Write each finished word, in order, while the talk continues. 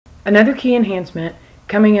Another key enhancement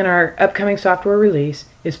coming in our upcoming software release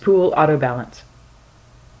is Pool Autobalance.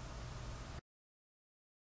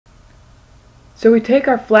 So we take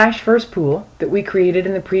our flash first pool that we created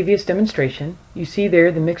in the previous demonstration. You see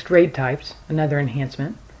there the mixed RAID types, another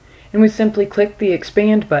enhancement. And we simply click the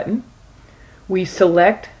expand button. We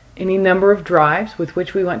select any number of drives with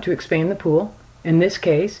which we want to expand the pool. In this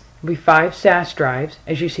case, it will be 5 SAS drives,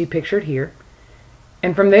 as you see pictured here.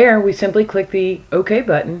 And from there, we simply click the OK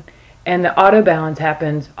button, and the auto balance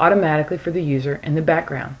happens automatically for the user in the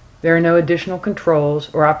background. There are no additional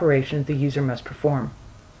controls or operations the user must perform.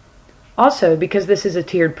 Also, because this is a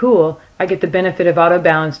tiered pool, I get the benefit of auto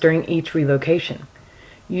balance during each relocation.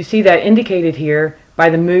 You see that indicated here by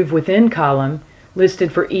the Move Within column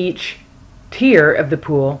listed for each tier of the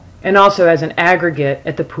pool, and also as an aggregate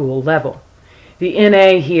at the pool level. The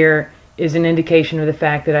NA here is an indication of the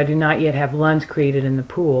fact that I do not yet have LUNs created in the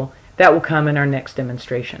pool. That will come in our next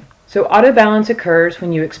demonstration. So auto balance occurs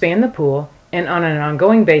when you expand the pool and on an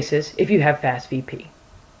ongoing basis if you have fast VP.